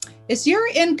Is your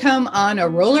income on a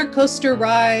roller coaster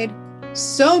ride?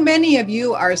 So many of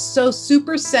you are so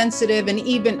super sensitive and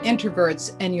even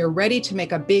introverts, and you're ready to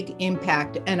make a big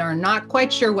impact and are not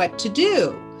quite sure what to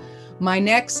do. My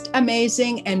next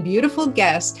amazing and beautiful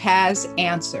guest has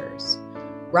answers.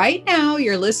 Right now,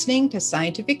 you're listening to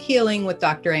Scientific Healing with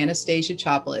Dr. Anastasia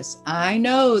Chopelas. I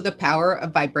know the power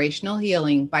of vibrational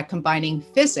healing by combining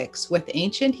physics with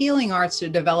ancient healing arts to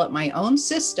develop my own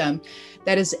system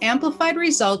that has amplified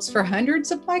results for hundreds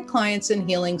of my clients and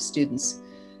healing students.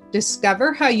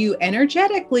 Discover how you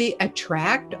energetically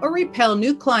attract or repel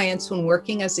new clients when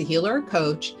working as a healer or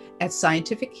coach at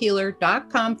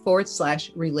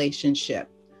scientifichealer.com/relationship.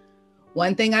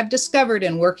 One thing I've discovered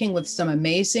in working with some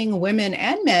amazing women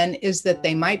and men is that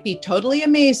they might be totally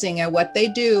amazing at what they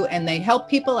do and they help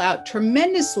people out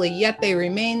tremendously, yet they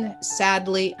remain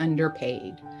sadly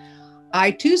underpaid.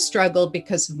 I too struggled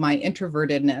because of my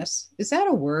introvertedness. Is that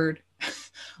a word?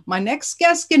 My next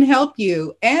guest can help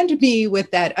you and me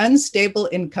with that unstable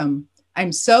income.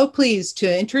 I'm so pleased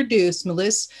to introduce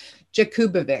Meliss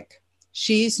Jakubovic.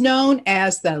 She's known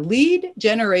as the lead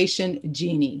generation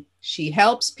genie. She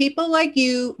helps people like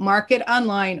you market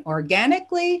online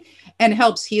organically and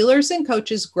helps healers and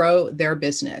coaches grow their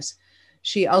business.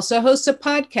 She also hosts a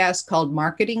podcast called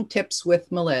Marketing Tips with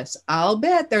Meliss. I'll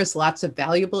bet there's lots of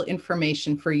valuable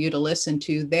information for you to listen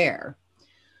to there.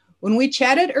 When we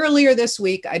chatted earlier this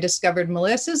week, I discovered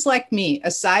Meliss is like me.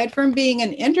 Aside from being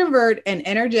an introvert and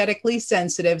energetically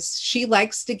sensitive, she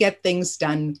likes to get things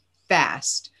done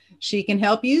fast. She can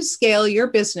help you scale your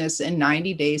business in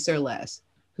 90 days or less.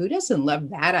 Who doesn't love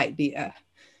that idea?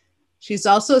 She's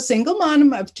also a single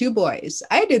mom of 2 boys.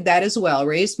 I did that as well,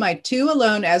 raised my 2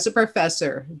 alone as a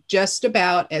professor, just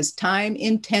about as time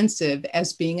intensive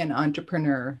as being an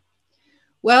entrepreneur.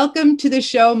 Welcome to the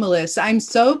show, Meliss. I'm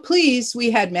so pleased we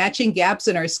had matching gaps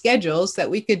in our schedules that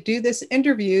we could do this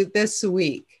interview this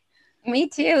week. Me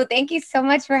too. Thank you so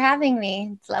much for having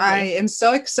me. It's lovely. I am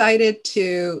so excited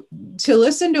to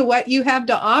listen to what you have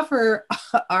to offer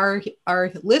our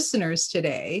listeners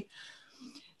today.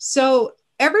 So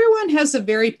everyone has a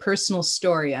very personal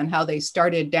story on how they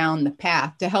started down the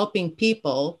path to helping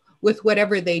people with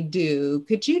whatever they do.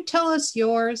 Could you tell us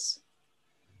yours?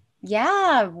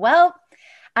 Yeah, well,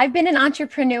 I've been an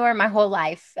entrepreneur my whole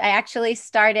life. I actually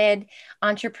started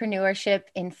entrepreneurship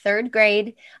in 3rd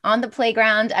grade on the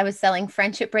playground. I was selling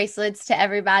friendship bracelets to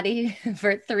everybody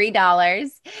for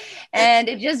 $3, and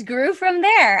it just grew from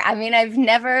there. I mean, I've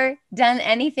never done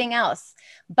anything else,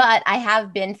 but I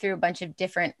have been through a bunch of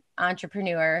different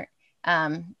entrepreneur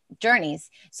journeys.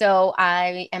 So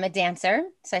I am a dancer.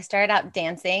 So I started out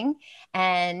dancing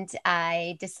and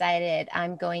I decided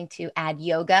I'm going to add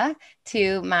yoga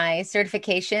to my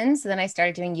certifications. So then I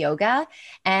started doing yoga,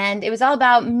 and it was all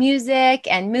about music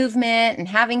and movement and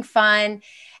having fun.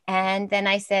 And then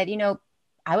I said,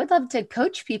 I would love to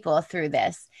coach people through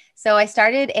this. So I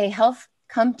started a health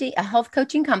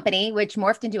coaching company, which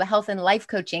morphed into a health and life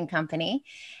coaching company.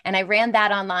 And I ran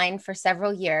that online for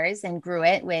several years and grew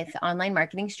it with online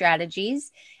marketing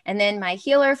strategies. And then my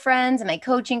healer friends and my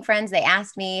coaching friends, they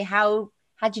asked me, how'd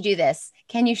you do this?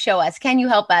 Can you show us? Can you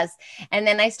help us? And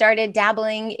then I started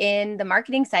dabbling in the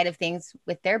marketing side of things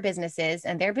with their businesses,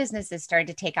 and their businesses started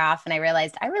to take off. And I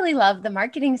realized I really love the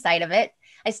marketing side of it.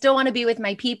 I still want to be with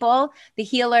my people, the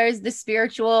healers, the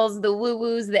spirituals, the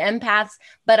woo-woos, the empaths,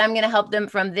 but I'm going to help them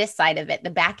from this side of it, the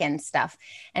back end stuff.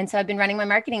 And so I've been running my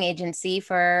marketing agency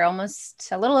for almost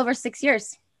a little over 6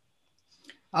 years.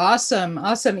 Awesome.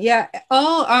 Yeah.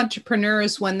 All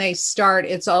entrepreneurs, when they start,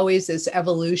 it's always this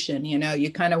evolution,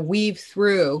 you kind of weave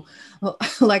through.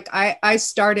 Like I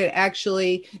started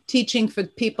actually teaching for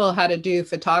people how to do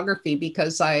photography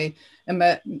because I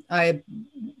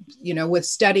with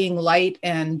studying light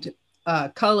and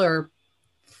color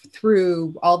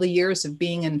through all the years of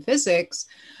being in physics,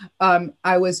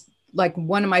 I was like,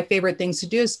 one of my favorite things to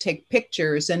do is take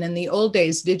pictures. And in the old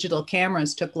days, digital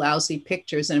cameras took lousy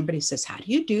pictures. And everybody says, how do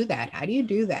you do that? How do you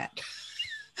do that?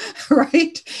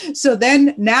 Right. So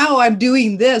then now I'm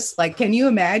doing this. Like, can you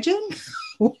imagine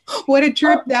what a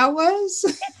trip that was?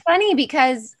 It's funny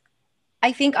because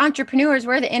I think entrepreneurs,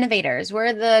 we're the innovators,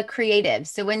 we're the creatives.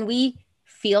 So when we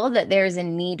feel that there's a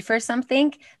need for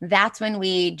something, that's when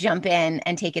we jump in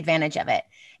and take advantage of it.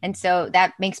 And so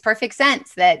that makes perfect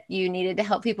sense that you needed to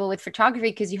help people with photography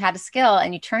because you had a skill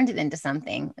and you turned it into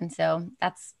something. And so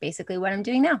that's basically what I'm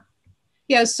doing now.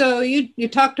 Yeah, so you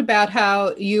talked about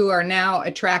how you are now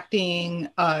attracting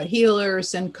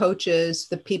healers and coaches,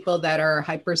 the people that are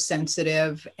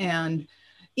hypersensitive, and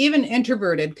even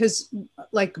introverted, because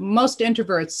like most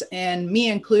introverts and me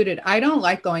included, I don't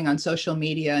like going on social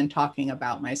media and talking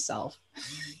about myself.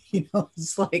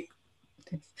 It's like,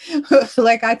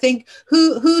 like I think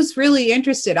who's really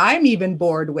interested? I'm even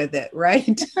bored with it,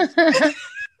 right?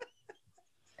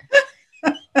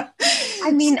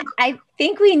 I mean, I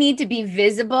think we need to be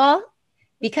visible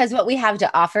because what we have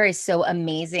to offer is so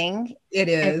amazing. It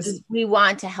And is. we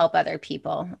want to help other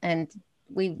people, and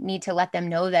we need to let them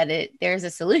know that there's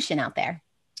a solution out there.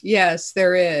 Yes,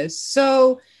 there is.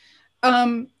 So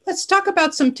let's talk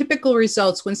about some typical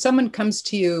results. When someone comes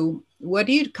to you, what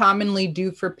do you commonly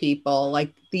do for people,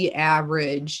 like the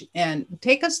average? And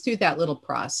take us through that little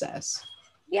process.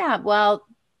 Yeah, well,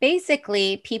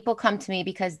 basically people come to me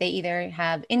because they either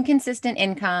have inconsistent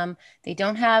income, they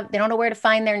don't know where to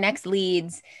find their next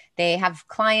leads. They have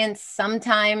clients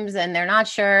sometimes and they're not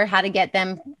sure how to get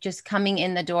them just coming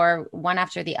in the door one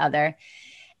after the other.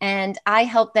 And I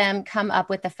help them come up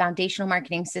with the foundational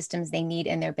marketing systems they need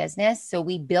in their business. So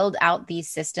we build out these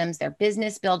systems, they're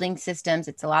business building systems.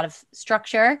 It's a lot of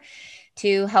structure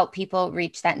to help people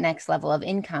reach that next level of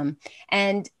income.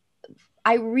 And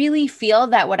I really feel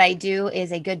that what I do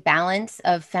is a good balance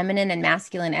of feminine and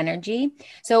masculine energy.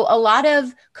 So a lot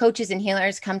of coaches and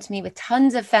healers come to me with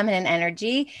tons of feminine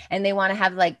energy and they want to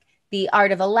have like the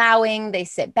art of allowing. They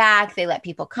sit back, they let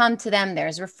people come to them.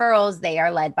 There's referrals, they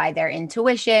are led by their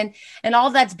intuition, and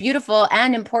all that's beautiful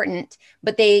and important,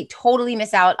 but they totally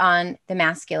miss out on the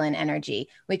masculine energy,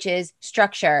 which is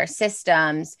structure,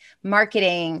 systems,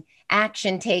 marketing,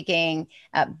 action taking,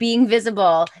 being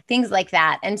visible, things like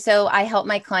that. And so I help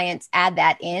my clients add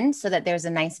that in so that there's a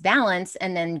nice balance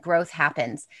and then growth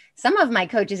happens. Some of my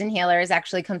coaches and healers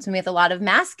actually come to me with a lot of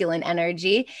masculine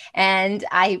energy and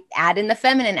I add in the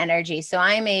feminine energy. So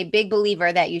I'm a big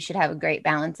believer that you should have a great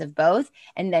balance of both,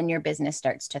 and then your business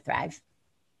starts to thrive.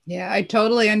 Yeah, I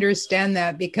totally understand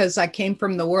that because I came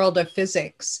from the world of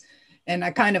physics and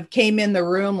I kind of came in the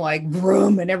room like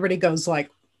vroom and everybody goes like,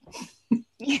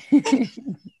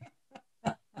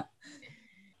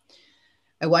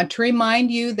 I want to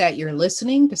remind you that you're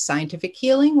listening to Scientific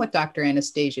Healing with Dr.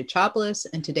 Anastasia Chablis,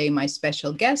 and today my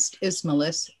special guest is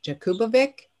Meliss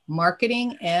Jakubovic,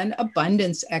 marketing and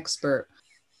abundance expert.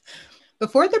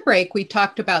 Before the break, we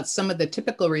talked about some of the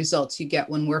typical results you get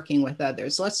when working with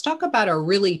others. Let's talk about a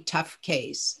really tough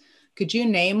case. Could you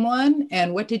name one,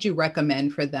 and what did you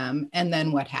recommend for them, and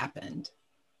then what happened?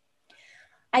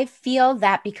 I feel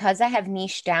that because I have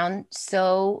niched down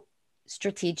so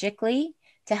strategically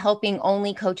to helping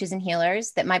only coaches and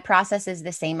healers, that my process is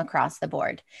the same across the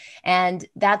board. And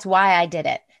that's why I did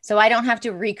it. So I don't have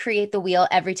to recreate the wheel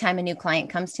every time a new client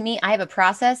comes to me. I have a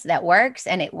process that works,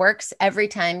 and it works every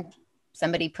time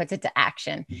somebody puts it to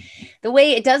action. The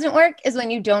way it doesn't work is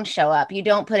when you don't show up, you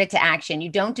don't put it to action, you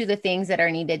don't do the things that are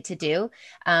needed to do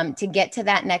to get to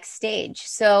that next stage.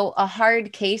 So a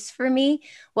hard case for me,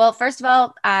 well, first of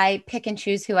all, I pick and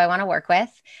choose who I want to work with.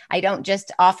 I don't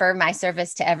just offer my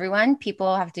service to everyone.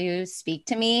 People have to speak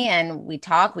to me and we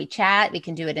talk, we chat, we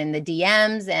can do it in the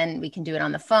DMs and we can do it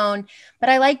on the phone. But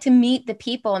I like to meet the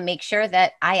people and make sure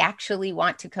that I actually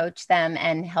want to coach them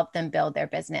and help them build their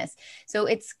business. So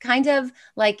it's kind of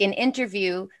like an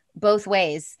interview both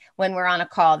ways. When we're on a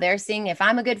call, they're seeing if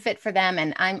I'm a good fit for them,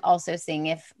 and I'm also seeing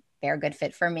if they're a good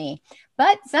fit for me.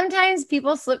 But sometimes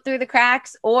people slip through the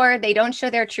cracks or they don't show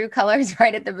their true colors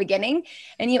right at the beginning.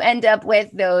 And you end up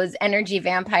with those energy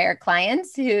vampire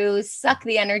clients who suck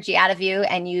the energy out of you.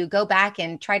 And you go back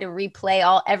and try to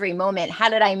replay every moment. How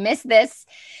did I miss this?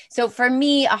 So for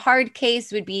me, a hard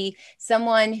case would be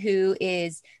someone who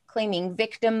is claiming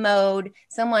victim mode,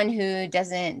 someone who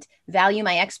doesn't value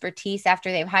my expertise after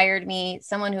they've hired me,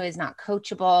 someone who is not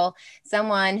coachable,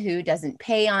 someone who doesn't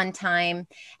pay on time.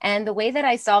 And the way that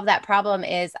I solve that problem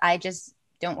is I just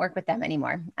don't work with them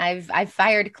anymore. I've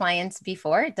fired clients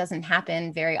before. It doesn't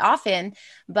happen very often,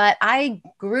 but I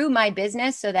grew my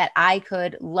business so that I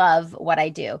could love what I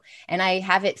do. And I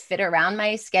have it fit around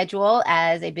my schedule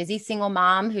as a busy single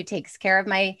mom who takes care of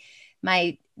my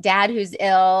dad who's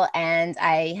ill, and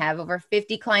I have over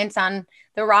 50 clients on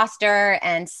the roster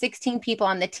and 16 people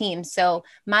on the team. So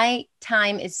my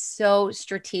time is so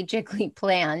strategically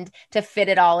planned to fit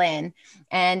it all in.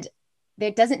 And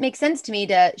it doesn't make sense to me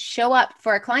to show up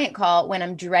for a client call when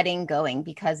I'm dreading going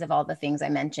because of all the things I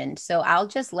mentioned. So I'll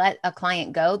just let a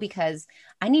client go because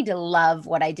I need to love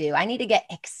what I do. I need to get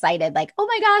excited, like, oh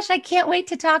my gosh, I can't wait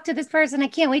to talk to this person. I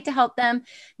can't wait to help them.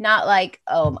 Not like,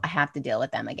 oh, I have to deal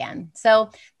with them again.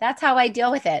 So that's how I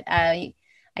deal with it. I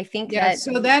think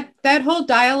So that whole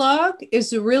dialogue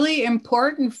is really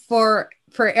important for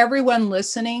everyone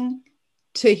listening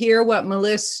to hear what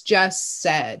Meliss just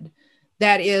said.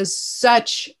 that is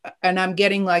such, and I'm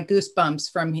getting like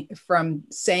goosebumps from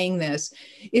saying this.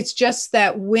 It's just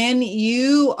that when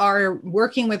you are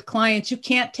working with clients, you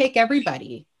can't take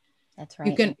everybody. That's right.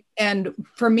 You can, and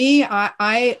for me,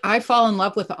 I fall in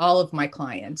love with all of my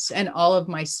clients and all of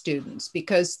my students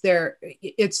because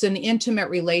it's an intimate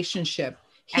relationship.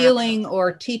 Healing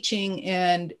or teaching,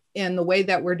 and in the way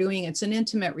that we're doing, it's an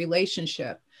intimate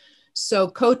relationship. So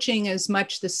coaching is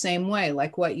much the same way,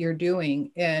 like what you're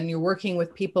doing, and you're working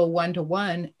with people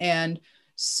one-to-one. And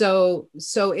so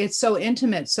it's so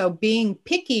intimate. So being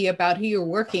picky about who you're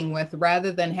working with,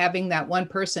 rather than having that one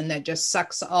person that just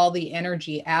sucks all the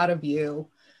energy out of you.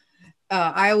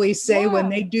 I always say when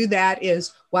they do that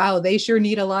is, wow, they sure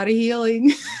need a lot of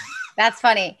healing. That's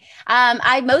funny.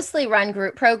 I mostly run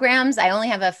group programs. I only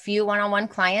have a few one-on-one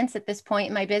clients at this point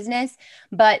in my business,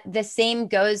 but the same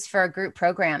goes for group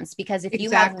programs, because if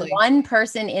you have one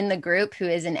person in the group who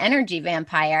is an energy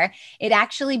vampire, it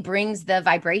actually brings the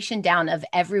vibration down of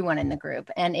everyone in the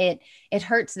group, and it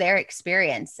hurts their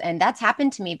experience. And that's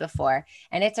happened to me before,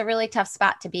 and it's a really tough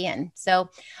spot to be in. So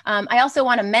I also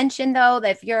want to mention, though,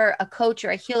 that if you're a coach or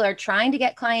a healer trying to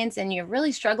get clients and you're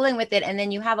really struggling with it, and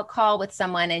then you have a call with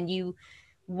someone and you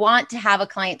want to have a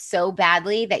client so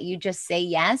badly that you just say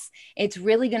yes, it's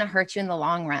really going to hurt you in the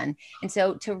long run. And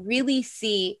so to really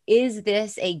see, is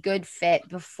this a good fit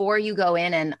before you go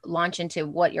in and launch into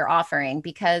what you're offering?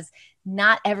 Because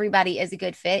not everybody is a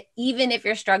good fit. Even if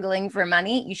you're struggling for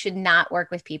money, you should not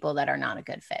work with people that are not a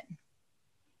good fit.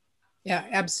 Yeah,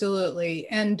 absolutely.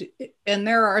 And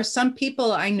there are some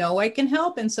people I know I can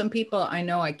help, and some people I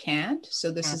know I can't. So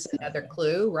this is another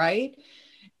clue, right?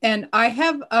 And I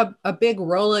have a big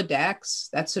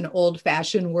Rolodex. That's an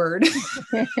old-fashioned word.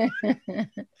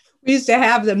 We used to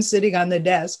have them sitting on the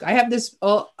desk. I have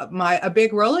a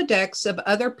big Rolodex of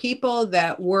other people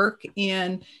that work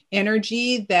in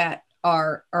energy that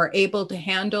are able to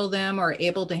handle them, or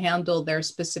able to handle their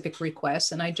specific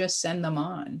requests, and I just send them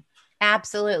on.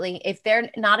 Absolutely. If they're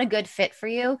not a good fit for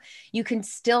you, you can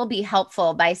still be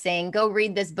helpful by saying, go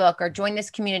read this book or join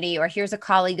this community, or here's a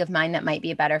colleague of mine that might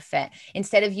be a better fit,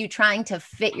 instead of you trying to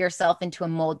fit yourself into a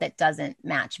mold that doesn't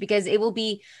match, because it will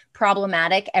be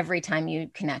problematic every time you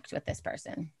connect with this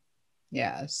person.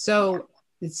 Yeah. So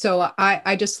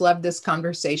I just love this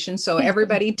conversation. So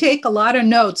everybody take a lot of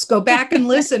notes, go back and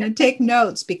listen and take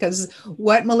notes, because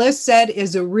what Meliss said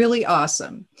is really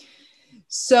awesome.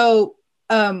 So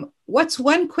what's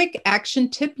one quick action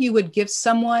tip you would give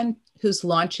someone who's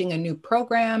launching a new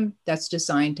program that's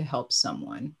designed to help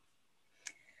someone?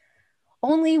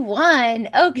 Only one.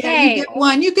 Okay. Yeah, you get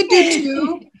one. You could do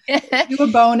two. Do a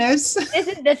bonus. This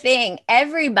is the thing.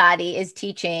 Everybody is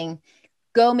teaching,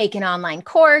 go make an online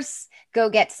course, go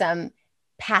get some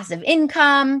passive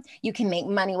income. You can make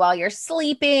money while you're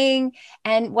sleeping.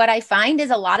 And what I find is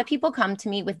a lot of people come to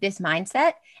me with this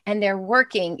mindset, and they're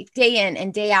working day in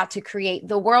and day out to create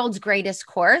the world's greatest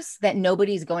course that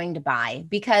nobody's going to buy.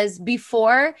 Because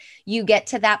before you get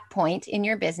to that point in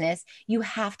your business, you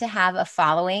have to have a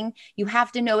following. You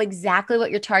have to know exactly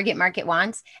what your target market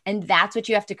wants. And that's what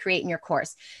you have to create in your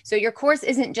course. So your course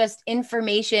isn't just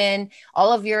information,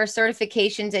 all of your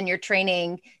certifications and your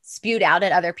training spewed out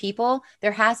at other people.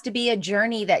 There has to be a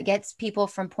journey that gets people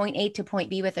from point A to point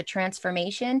B with a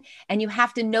transformation. And you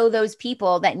have to know those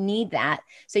people that need that.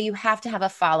 So you have to have a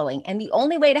following. And the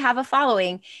only way to have a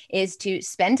following is to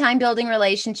spend time building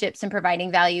relationships and providing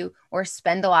value, or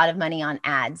spend a lot of money on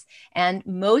ads. And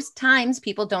most times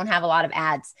people don't have a lot of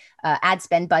ad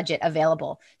spend budget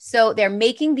available. So they're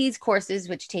making these courses,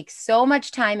 which take so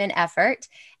much time and effort,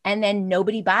 and then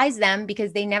nobody buys them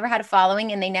because they never had a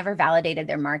following and they never validated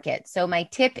their market. So my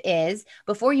tip is,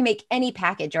 before you make any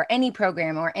package or any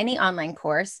program or any online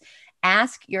course,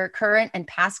 ask your current and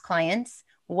past clients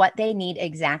what they need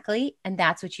exactly. And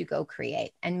that's what you go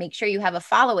create, and make sure you have a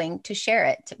following to share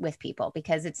it with people,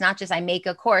 because it's not just I make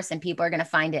a course and people are going to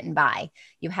find it and buy.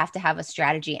 You have to have a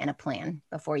strategy and a plan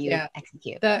before you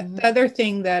execute. The other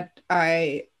thing that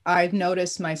I've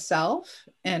noticed myself,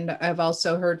 and I've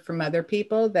also heard from other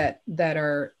people that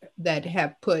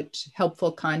have put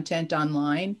helpful content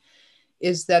online,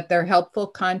 is that their helpful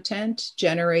content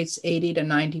generates 80 to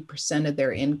 90% of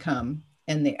their income.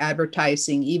 And the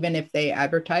advertising, even if they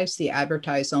advertise, the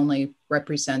advertise only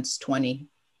represents 10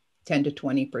 to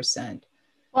 20%.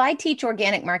 Well, I teach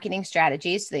organic marketing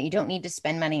strategies so that you don't need to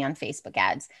spend money on Facebook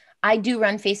ads. I do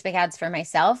run Facebook ads for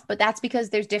myself, but that's because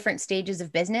there's different stages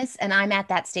of business and I'm at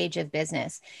that stage of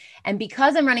business. And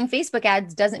because I'm running Facebook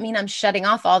ads doesn't mean I'm shutting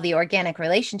off all the organic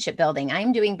relationship building.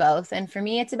 I'm doing both. And for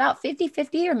me, it's about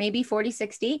 50-50 or maybe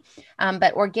 40-60.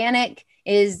 But organic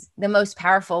is the most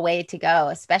powerful way to go,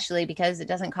 especially because it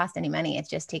doesn't cost any money. It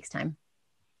just takes time.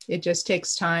 It just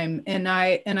takes time. And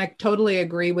I totally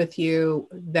agree with you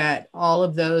that all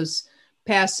of those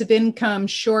passive income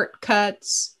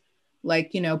shortcuts,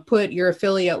 like, put your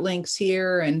affiliate links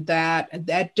here and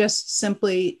that just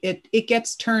simply, it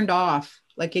gets turned off,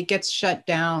 like it gets shut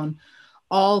down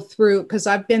all through, because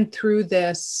I've been through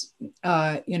this,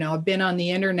 I've been on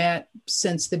the internet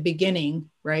since the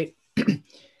beginning, right?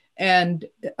 And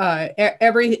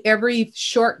every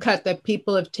shortcut that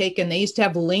people have taken, they used to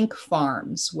have link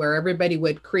farms where everybody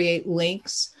would create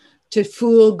links to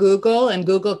fool Google, and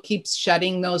Google keeps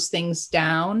shutting those things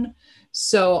down.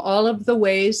 So all of the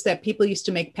ways that people used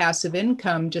to make passive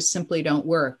income just simply don't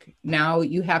work. Now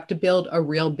you have to build a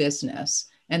real business.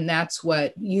 And that's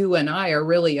what you and I are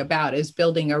really about, is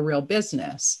building a real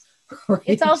business. Right?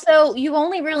 It's also, you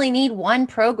only really need one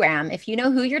program. If you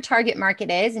know who your target market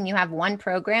is and you have one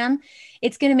program,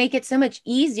 it's going to make it so much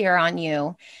easier on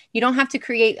you. You don't have to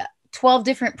create 12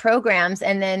 different programs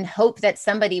and then hope that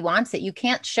somebody wants it. You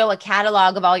can't show a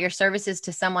catalog of all your services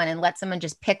to someone and let someone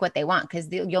just pick what they want, because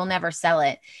you'll never sell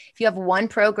it. If you have one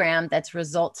program that's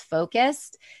results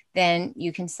focused, then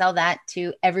you can sell that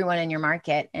to everyone in your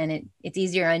market, and it's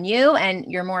easier on you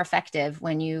and you're more effective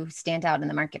when you stand out in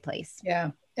the marketplace.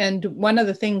 Yeah. And one of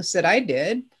the things that I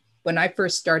did when I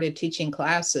first started teaching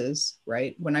classes,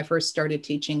 right? When I first started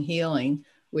teaching healing,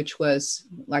 which was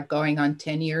like going on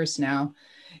 10 years now,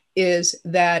 is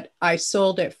that I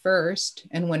sold it first.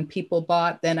 And when people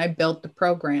bought, then I built the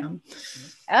program.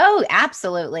 Oh,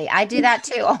 absolutely. I do that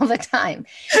too all the time.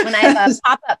 When I have a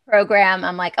pop-up program,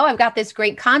 I'm like, oh, I've got this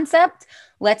great concept.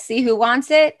 Let's see who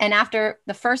wants it. And after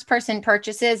the first person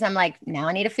purchases, I'm like, now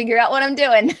I need to figure out what I'm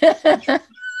doing.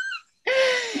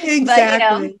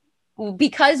 Exactly. But,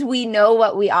 because we know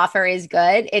what we offer is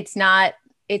good, it's not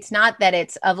that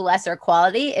it's of lesser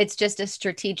quality. It's just a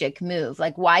strategic move.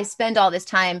 Like, why spend all this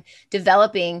time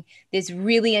developing this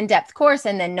really in-depth course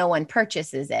and then no one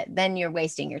purchases it? Then you're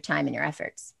wasting your time and your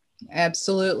efforts.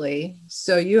 Absolutely.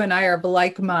 So you and I are of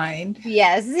like mind.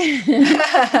 Yes.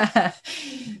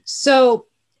 So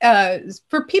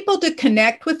for people to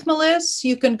connect with Meliss,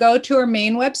 you can go to her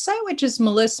main website, which is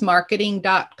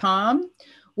melissmarketing.com,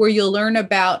 where you'll learn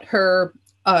about her,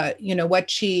 what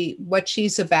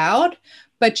she's about.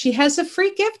 But she has a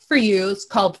free gift for you. It's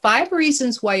called 5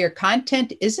 Reasons Why Your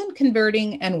Content Isn't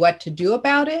Converting and What to Do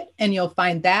About It. And you'll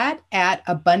find that at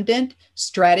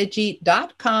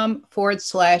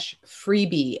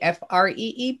abundantstrategy.com/freebie,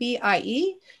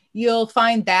 FREEBIE. You'll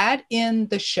find that in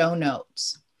the show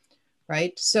notes,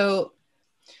 right? So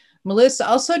Meliss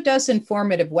also does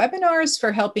informative webinars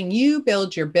for helping you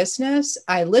build your business.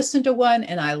 I listened to one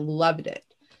and I loved it.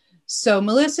 So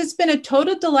Meliss, it's been a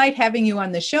total delight having you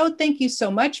on the show. Thank you so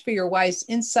much for your wise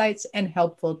insights and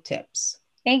helpful tips.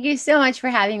 Thank you so much for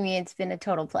having me. It's been a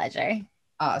total pleasure.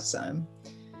 Awesome.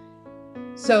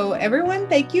 So everyone,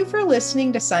 thank you for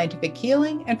listening to Scientific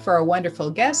Healing, and for our wonderful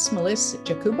guest, Meliss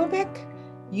Jakubovic.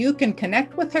 You can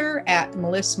connect with her at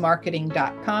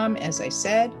melissmarketing.com, as I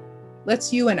said.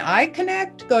 Let's you and I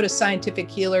connect. Go to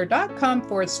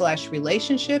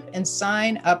scientifichealer.com/relationship and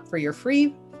sign up for your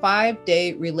free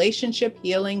 5-day relationship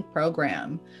healing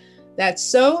program. That's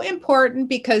so important,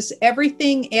 because every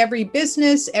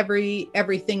business,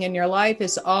 everything in your life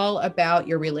is all about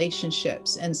your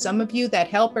relationships. And some of you that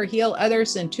help or heal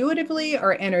others intuitively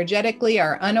or energetically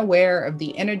are unaware of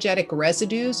the energetic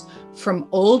residues from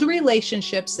old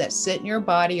relationships that sit in your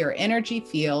body or energy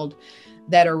field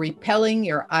that are repelling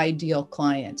your ideal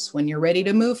clients. When you're ready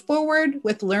to move forward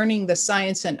with learning the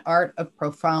science and art of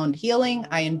profound healing,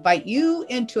 I invite you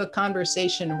into a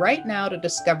conversation right now to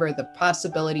discover the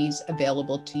possibilities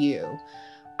available to you.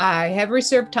 I have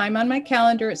reserved time on my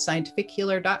calendar at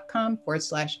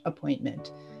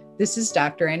scientifichealer.com/appointment. This is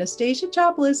Dr. Anastasia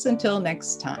Jobless. Until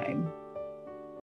next time.